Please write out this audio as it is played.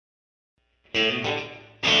Terra,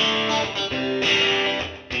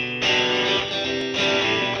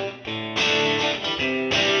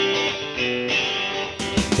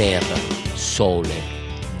 sole,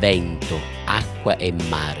 vento, acqua e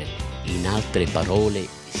mare, in altre parole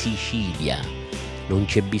Sicilia. Non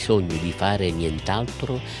c'è bisogno di fare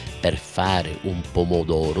nient'altro per fare un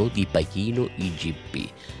pomodoro di Pachino IGP.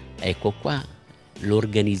 Ecco qua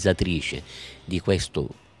l'organizzatrice di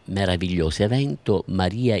questo meraviglioso evento,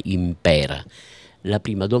 Maria Impera. La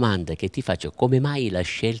prima domanda che ti faccio: come mai la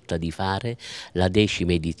scelta di fare la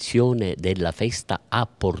 10ª edizione della festa a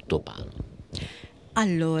Portopalo?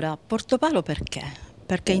 Allora, Portopalo perché?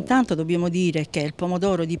 Perché intanto dobbiamo dire che il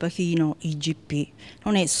pomodoro di Pachino IGP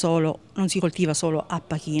non si coltiva solo a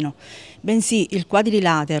Pachino, bensì il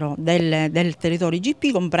quadrilatero del territorio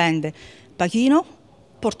IGP comprende Pachino,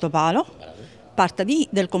 Portopalo, parte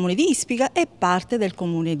del comune di Ispica e parte del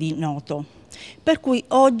comune di Noto. Per cui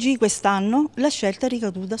oggi, quest'anno, la scelta è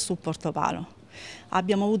ricaduta su Portopalo.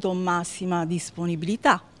 Abbiamo avuto massima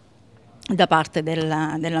disponibilità da parte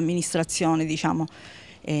dell'amministrazione, diciamo,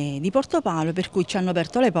 di Portopalo, per cui ci hanno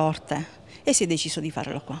aperto le porte e si è deciso di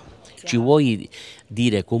farlo qua. Ci vuoi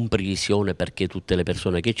dire con precisione, perché tutte le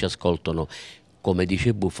persone che ci ascoltano, come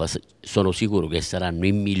dice Buffa, sono sicuro che saranno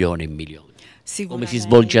in milioni e milioni? Come si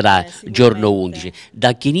svolgerà giorno 11,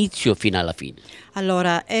 da che inizio fino alla fine?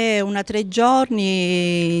 Allora, è una 3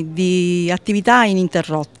 giorni di attività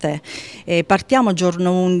ininterrotte. Partiamo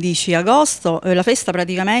giorno 11 agosto, la festa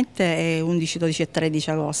praticamente è 11, 12 e 13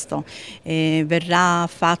 agosto. Verrà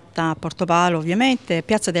fatta a Portopalo, ovviamente,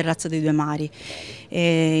 Piazza Terrazza dei Due Mari.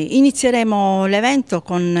 Inizieremo l'evento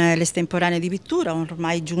con l'estemporanea di pittura,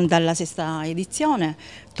 ormai giunta alla 6ª edizione,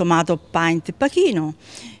 Tomato Paint Pachino,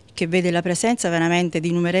 che vede la presenza veramente di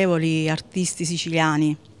innumerevoli artisti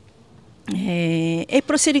siciliani. E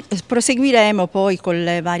proseguiremo poi con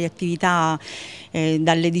le varie attività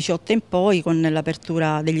dalle 18 in poi, con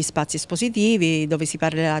l'apertura degli spazi espositivi dove si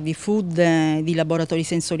parlerà di food, di laboratori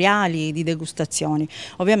sensoriali, di degustazioni,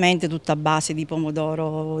 ovviamente tutta a base di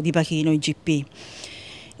pomodoro di Pachino IGP.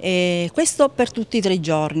 Questo per tutti i 3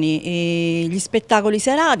 giorni. Gli spettacoli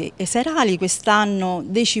serali quest'anno,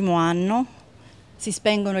 10° anno, si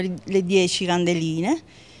spengono le 10 candeline.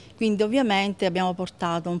 Quindi ovviamente abbiamo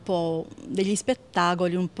portato un po' degli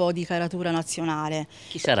spettacoli, un po' di caratura nazionale.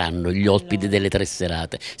 Chi saranno gli ospiti delle 3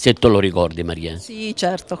 serate, se te lo ricordi, Maria? Sì,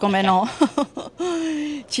 certo, come no.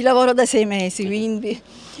 Ci lavoro da 6 mesi, quindi.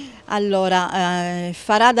 Allora,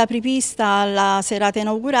 farà da apripista alla serata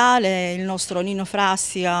inaugurale il nostro Nino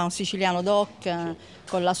Frassica, un siciliano doc,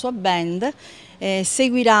 con la sua band.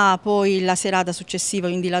 Seguirà poi la serata successiva,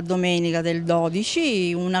 quindi la domenica del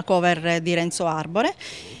 12, una cover di Renzo Arbore,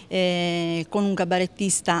 con un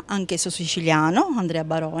cabarettista anch'esso siciliano, Andrea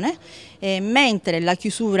Barone, mentre la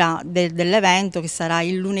chiusura dell'evento, che sarà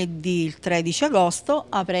il lunedì, il 13 agosto,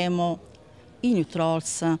 avremo i New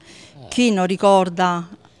Trolls. Chi non ricorda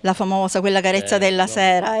la famosa, quella carezza della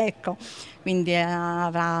sera, ecco. Quindi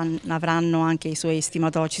avranno anche i suoi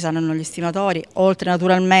estimatori, ci saranno gli estimatori, oltre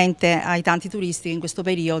naturalmente ai tanti turisti che in questo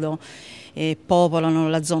periodo popolano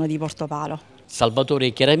la zona di Portopalo.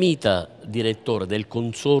 Salvatore Chiaramita, direttore del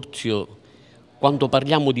consorzio, quando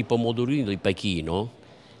parliamo di pomodorino di Pachino,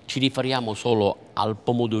 ci riferiamo solo al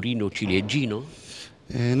pomodorino ciliegino?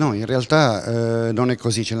 No, in realtà non è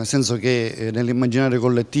così, cioè nel senso che nell'immaginario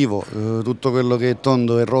collettivo tutto quello che è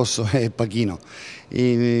tondo e rosso è Pachino.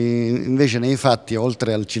 Invece nei fatti,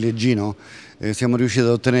 oltre al ciliegino, siamo riusciti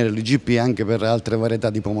ad ottenere l'IGP anche per altre varietà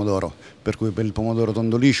di pomodoro, per cui per il pomodoro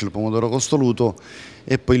tondo liscio, il pomodoro costoluto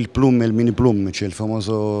e poi il plum e il mini plum, cioè il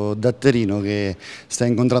famoso datterino che sta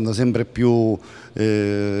incontrando sempre più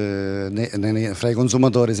fra i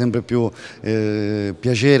consumatori sempre più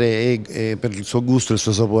piacere e per il suo gusto e il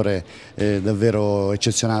suo sapore davvero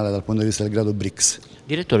eccezionale dal punto di vista del grado Brix.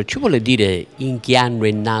 Direttore, ci vuole dire in che anno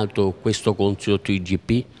è nato questo consorzio IGP?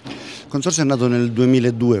 Il consorzio è nato nel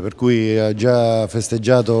 2002, per cui ha già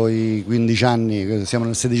festeggiato i 15 anni, siamo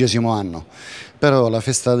nel 16° anno. Però la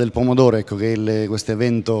festa del pomodoro, ecco, che è questo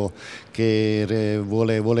evento che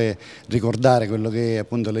vuole ricordare quello che è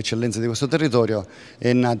appunto l'eccellenza di questo territorio,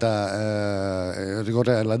 è nata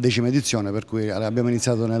la 10ª edizione, per cui abbiamo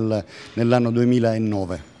iniziato nell'anno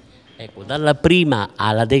 2009. Ecco, dalla prima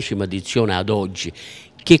alla 10ª edizione ad oggi,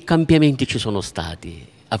 che cambiamenti ci sono stati?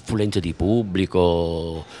 Affluenza di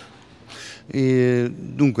pubblico?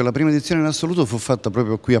 Dunque la prima edizione in assoluto fu fatta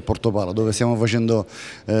proprio qui a Portopalo, dove stiamo facendo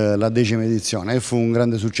la 10ª edizione, e fu un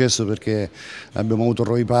grande successo perché abbiamo avuto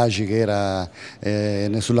Roy Paci che era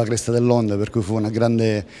sulla cresta dell'onda, per cui fu una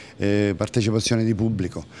grande partecipazione di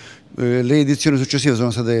pubblico. Le edizioni successive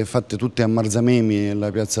sono state fatte tutte a Marzamemi, nella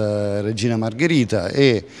piazza Regina Margherita,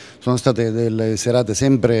 e sono state delle serate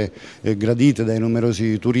sempre gradite dai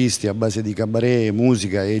numerosi turisti a base di cabaret,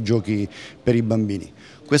 musica e giochi per i bambini.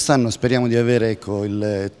 Quest'anno speriamo di avere, ecco,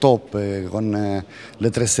 il top con le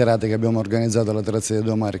 3 serate che abbiamo organizzato alla Terrazza dei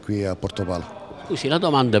Due Mari qui a Portopalo. Scusi, la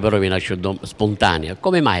domanda però mi nasce spontanea: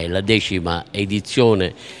 come mai la 10ª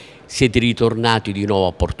edizione siete ritornati di nuovo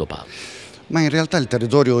a Portopalo? Ma in realtà il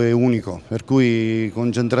territorio è unico, per cui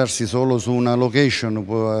concentrarsi solo su una location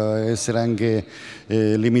può essere anche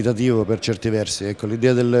limitativo per certi versi. Ecco,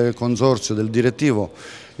 l'idea del consorzio, del direttivo,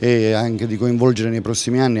 è anche di coinvolgere nei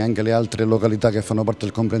prossimi anni anche le altre località che fanno parte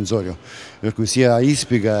del comprensorio, per cui sia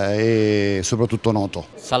Ispica e soprattutto Noto.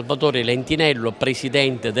 Salvatore Lentinello,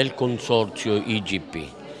 presidente del consorzio IGP.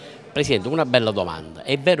 Presidente, una bella domanda: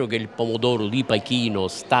 è vero che il pomodoro di Pachino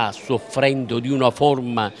sta soffrendo di una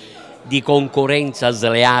forma di concorrenza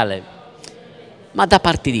sleale? Ma da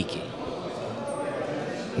parte di chi?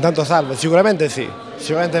 Intanto salve, sicuramente sì,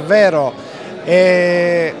 sicuramente è vero,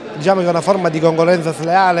 e diciamo che è una forma di concorrenza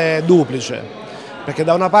sleale duplice, perché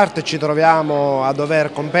da una parte ci troviamo a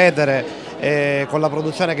dover competere con la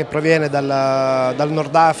produzione che proviene dal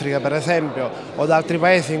Nord Africa per esempio, o da altri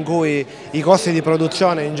paesi in cui i costi di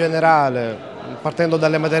produzione in generale, partendo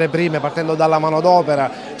dalle materie prime, partendo dalla manodopera,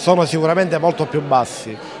 sono sicuramente molto più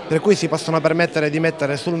bassi, per cui si possono permettere di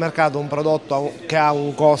mettere sul mercato un prodotto che ha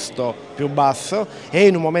un costo più basso, e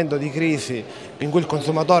in un momento di crisi in cui il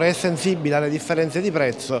consumatore è sensibile alle differenze di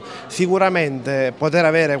prezzo, sicuramente poter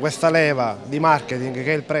avere questa leva di marketing,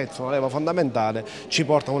 che è il prezzo, una leva fondamentale, ci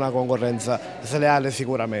porta a una concorrenza sleale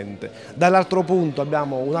sicuramente. Dall'altro punto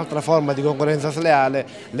abbiamo un'altra forma di concorrenza sleale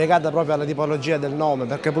legata proprio alla tipologia del nome,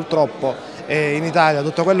 perché purtroppo in Italia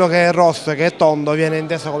tutto quello che è rosso e che è tondo viene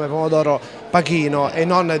inteso come pomodoro Pachino e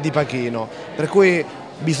non di Pachino, per cui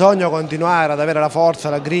bisogna continuare ad avere la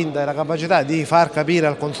forza, la grinta e la capacità di far capire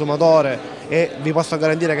al consumatore, e vi posso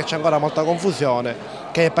garantire che c'è ancora molta confusione,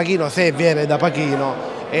 che Pachino, se viene da Pachino,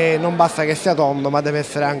 non basta che sia tondo, ma deve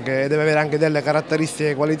avere anche delle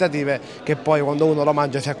caratteristiche qualitative che poi quando uno lo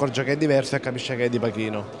mangia si accorge che è diverso e capisce che è di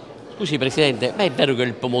Pachino. Scusi Presidente, ma è vero che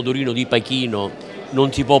il pomodorino di Pachino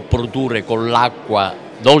non si può produrre con l'acqua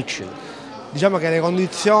dolce? Diciamo che le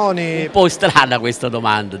condizioni... Un po' strana questa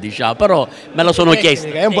domanda, diciamo, però me la sono chiesta.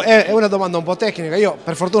 È una domanda un po' tecnica, io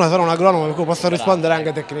per fortuna sono un agronomo per cui posso rispondere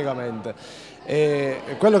anche tecnicamente.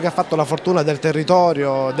 Quello che ha fatto la fortuna del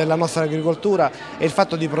territorio, della nostra agricoltura, è il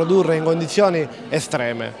fatto di produrre in condizioni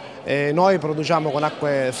estreme. Noi produciamo con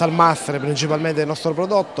acque salmastre principalmente il nostro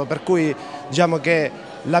prodotto, per cui diciamo che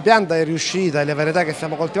la pianta è riuscita e le varietà che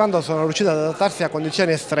stiamo coltivando sono riuscite ad adattarsi a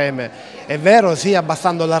condizioni estreme. È vero, sì,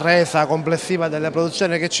 abbassando la resa complessiva delle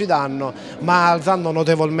produzioni che ci danno, ma alzando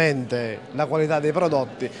notevolmente la qualità dei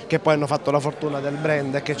prodotti, che poi hanno fatto la fortuna del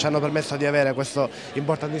brand e che ci hanno permesso di avere questo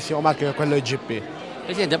importantissimo marchio che è quello IGP.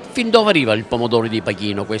 Presidente, fin dove arriva il pomodoro di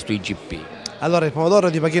Pachino, questo IGP? Allora, il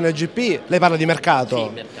pomodoro di Pachino IGP, lei parla di mercato? Sì,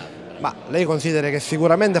 mercato. Ma lei considera che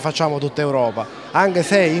sicuramente facciamo tutta Europa, anche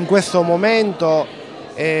se in questo momento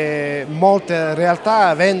molte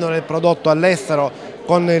realtà vendono il prodotto all'estero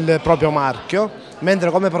con il proprio marchio,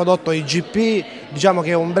 mentre come prodotto IGP diciamo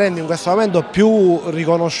che è un brand in questo momento più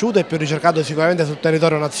riconosciuto e più ricercato sicuramente sul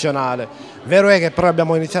territorio nazionale. Vero è che però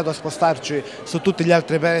abbiamo iniziato a spostarci su tutti gli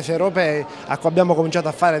altri paesi europei, abbiamo cominciato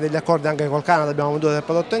a fare degli accordi anche col Canada, abbiamo venduto del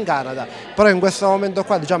prodotto in Canada, però in questo momento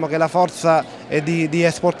qua diciamo che la forza di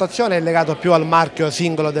esportazione è legata più al marchio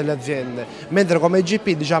singolo delle aziende, mentre come IGP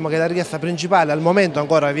diciamo che la richiesta principale al momento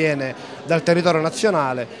ancora viene dal territorio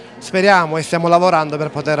nazionale. Speriamo e stiamo lavorando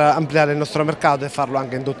per poter ampliare il nostro mercato e farlo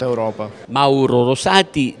anche in tutta Europa. Mauro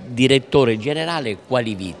Rosati, direttore generale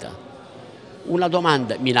Qualivita. Una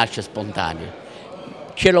domanda mi nasce spontanea: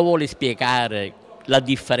 ce lo vuole spiegare la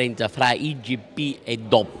differenza fra IGP e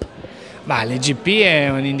DOP? L'IGP è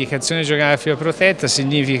un'indicazione geografica protetta,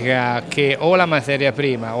 significa che o la materia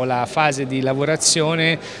prima o la fase di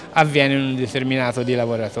lavorazione avviene in un determinato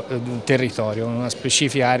territorio, in una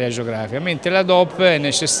specifica area geografica, mentre la DOP è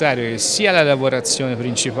necessario che sia la lavorazione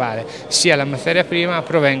principale sia la materia prima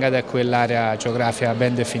provenga da quell'area geografica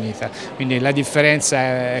ben definita, quindi la differenza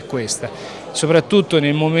è questa. Soprattutto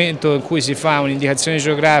nel momento in cui si fa un'indicazione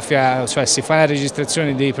geografica, cioè si fa la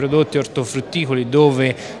registrazione dei prodotti ortofrutticoli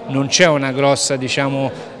dove non c'è una grossa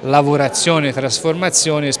lavorazione,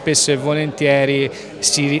 trasformazione, spesso e volentieri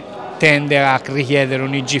si tende a richiedere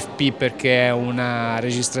un IGP perché è una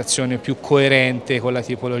registrazione più coerente con la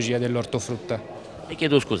tipologia dell'ortofrutta. Le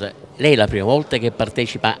chiedo scusa, lei è la prima volta che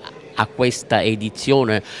partecipa a questa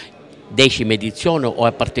edizione, 10ª edizione, o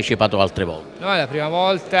ha partecipato altre volte? No, è la prima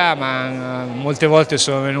volta, ma molte volte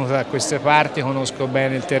sono venuto da queste parti, conosco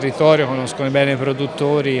bene il territorio, conosco bene i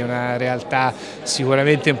produttori, è una realtà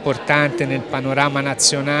sicuramente importante nel panorama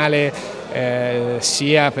nazionale,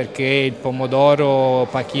 sia perché il pomodoro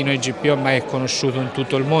Pachino IGP ormai è conosciuto in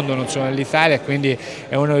tutto il mondo, non solo nell'Italia, quindi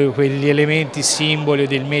è uno di quegli elementi simboli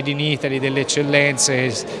del Made in Italy, delle eccellenze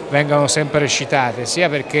che vengono sempre citate, sia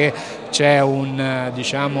perché c'è una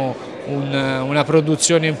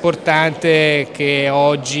produzione importante che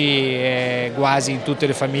oggi è quasi in tutte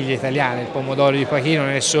le famiglie italiane. Il pomodoro di Pachino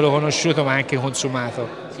non è solo conosciuto ma anche consumato.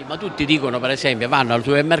 Sì, ma tutti dicono, per esempio, vanno ai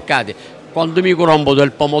supermercati, quando mi compro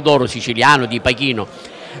del pomodoro siciliano di Pachino,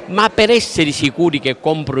 ma per essere sicuri che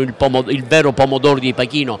compro il vero pomodoro di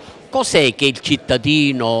Pachino, cos'è che il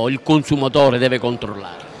cittadino, il consumatore deve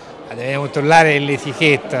controllare? Deve controllare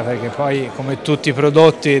l'etichetta, perché poi come tutti i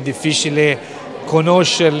prodotti è difficile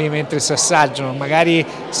conoscerli mentre si assaggiano, magari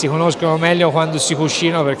si conoscono meglio quando si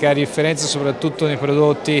cucinano, perché la differenza soprattutto nei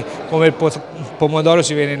prodotti come il pomodoro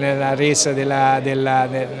si vede nella resa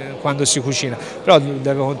quando si cucina, però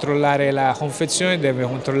deve controllare la confezione, deve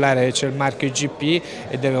controllare se c'è il marchio IGP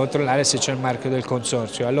e deve controllare se c'è il marchio del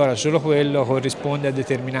consorzio, allora solo quello corrisponde a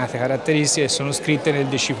determinate caratteristiche che sono scritte nel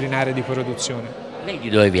disciplinare di produzione. Lei di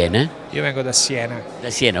dove viene? Io vengo da Siena.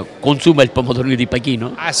 Da Siena. Consuma il pomodorino di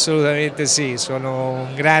Pachino? Assolutamente sì, sono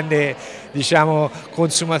un grande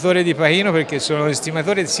consumatore di Pachino perché sono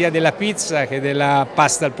estimatore sia della pizza che della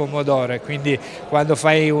pasta al pomodoro, e quindi quando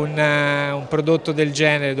fai un prodotto del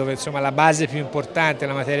genere dove insomma la base più importante,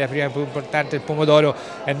 la materia prima più importante è il pomodoro,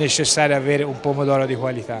 è necessario avere un pomodoro di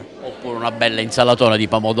qualità. Oppure una bella insalatona di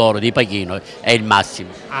pomodoro di Pachino è il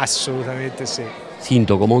massimo. Assolutamente sì.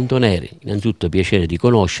 Sindaco Montoneri, innanzitutto piacere di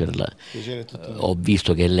conoscerla, ho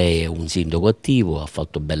visto che lei è un sindaco attivo, ha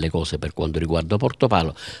fatto belle cose per quanto riguarda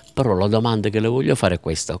Portopalo, però la domanda che le voglio fare è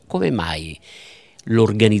questa: come mai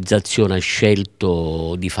l'organizzazione ha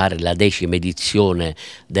scelto di fare la 10ª edizione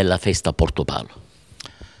della festa a Portopalo?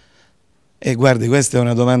 Guardi, questa è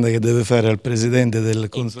una domanda che deve fare al Presidente del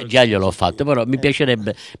Consorzio. Già gliel'ho fatto, però mi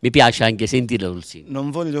piace anche sentire dal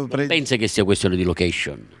sindaco. Non pensa che sia questione di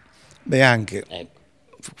location? Beh, anche,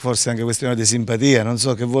 forse anche questione di simpatia, non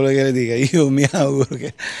so che vuole che le dica, io mi auguro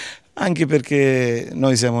che, anche perché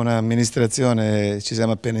noi siamo un'amministrazione, ci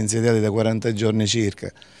siamo appena insediati da 40 giorni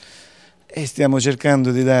circa e stiamo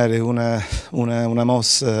cercando di dare una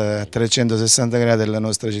mossa a 360 gradi alla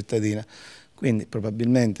nostra cittadina, quindi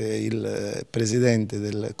probabilmente il Presidente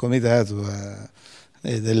del Comitato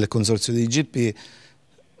e del Consorzio di IGP,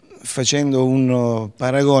 facendo un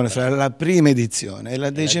paragone fra la prima edizione e la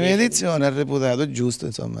 10ª edizione, ha reputato giusto,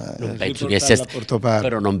 insomma, Portopalo.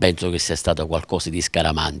 Però non penso che sia stato qualcosa di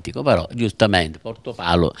scaramantico, però giustamente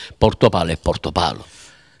Portopalo è Portopalo.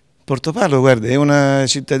 Portopalo, guarda, è una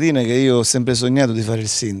cittadina che io ho sempre sognato di fare il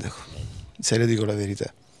sindaco, se le dico la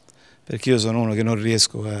verità, perché io sono uno che non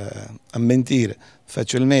riesco a mentire,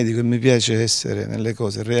 faccio il medico e mi piace essere nelle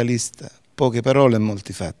cose realista, poche parole e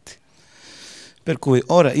molti fatti. Per cui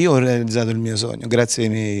ora io ho realizzato il mio sogno, grazie ai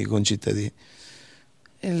miei concittadini.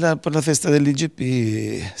 E per la festa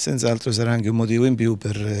dell'IGP senz'altro sarà anche un motivo in più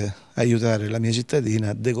per aiutare la mia cittadina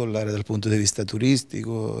a decollare dal punto di vista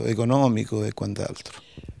turistico, economico e quant'altro.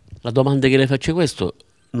 La domanda che le faccio è questo,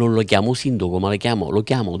 non lo chiamo sindaco ma lo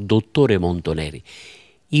chiamo dottore Montoneri.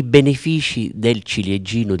 I benefici del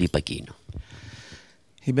ciliegino di Pachino.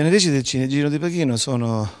 I benefici del ciliegino di Pachino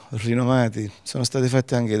sono rinomati, sono stati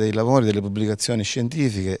fatti anche dei lavori, delle pubblicazioni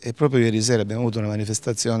scientifiche e proprio ieri sera abbiamo avuto una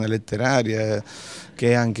manifestazione letteraria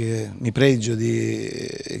che anche mi pregio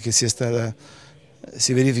che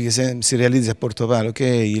si verifichi, si realizzi a Portopalo, che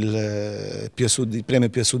è il premio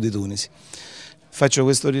più a sud di Tunisi. Faccio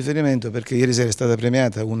questo riferimento perché ieri sera è stata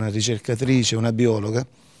premiata una ricercatrice, una biologa,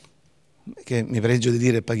 che mi pregio di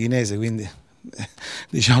dire pachinese, quindi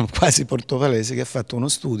diciamo quasi portopalese, che ha fatto uno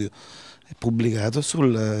studio pubblicato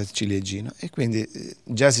sul ciliegino e quindi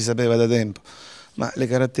già si sapeva da tempo, ma le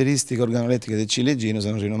caratteristiche organolettiche del ciliegino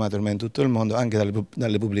sono rinomate ormai in tutto il mondo, anche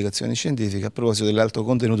dalle pubblicazioni scientifiche, a proposito dell'alto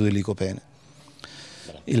contenuto di licopene.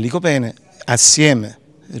 Il licopene assieme,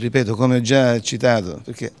 ripeto, come ho già citato,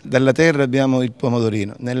 perché dalla terra abbiamo il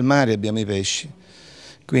pomodorino, nel mare abbiamo i pesci,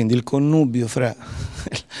 quindi il connubio fra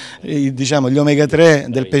diciamo, gli omega 3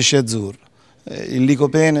 del pesce azzurro il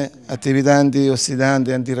licopene, attività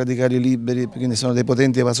antiossidanti, antiradicali liberi, quindi sono dei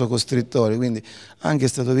potenti vasocostrittori, quindi anche è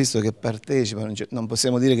stato visto che partecipano, non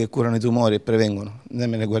possiamo dire che curano i tumori e prevengono, né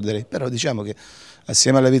me ne guarderei, però diciamo che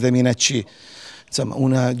assieme alla vitamina C, insomma,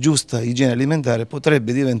 una giusta igiene alimentare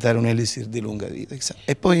potrebbe diventare un elisir di lunga vita.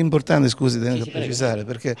 E poi è importante, scusi, tengo a precisare,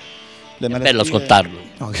 perché le malattie... È bello ascoltarlo.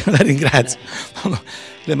 No, la ringrazio.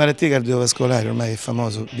 Le malattie cardiovascolari, ormai è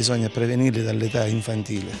famoso, bisogna prevenirle dall'età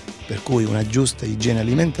infantile, per cui una giusta igiene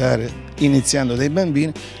alimentare, iniziando dai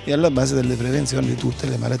bambini, è alla base delle prevenzioni di tutte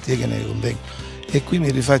le malattie che ne convengono. E qui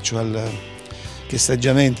mi rifaccio che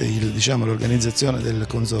saggiamente l'organizzazione del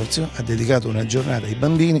consorzio ha dedicato una giornata ai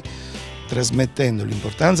bambini, trasmettendo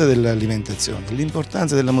l'importanza dell'alimentazione,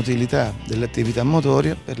 l'importanza della motilità, dell'attività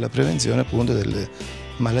motoria per la prevenzione appunto delle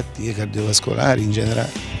malattie cardiovascolari in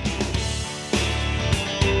generale.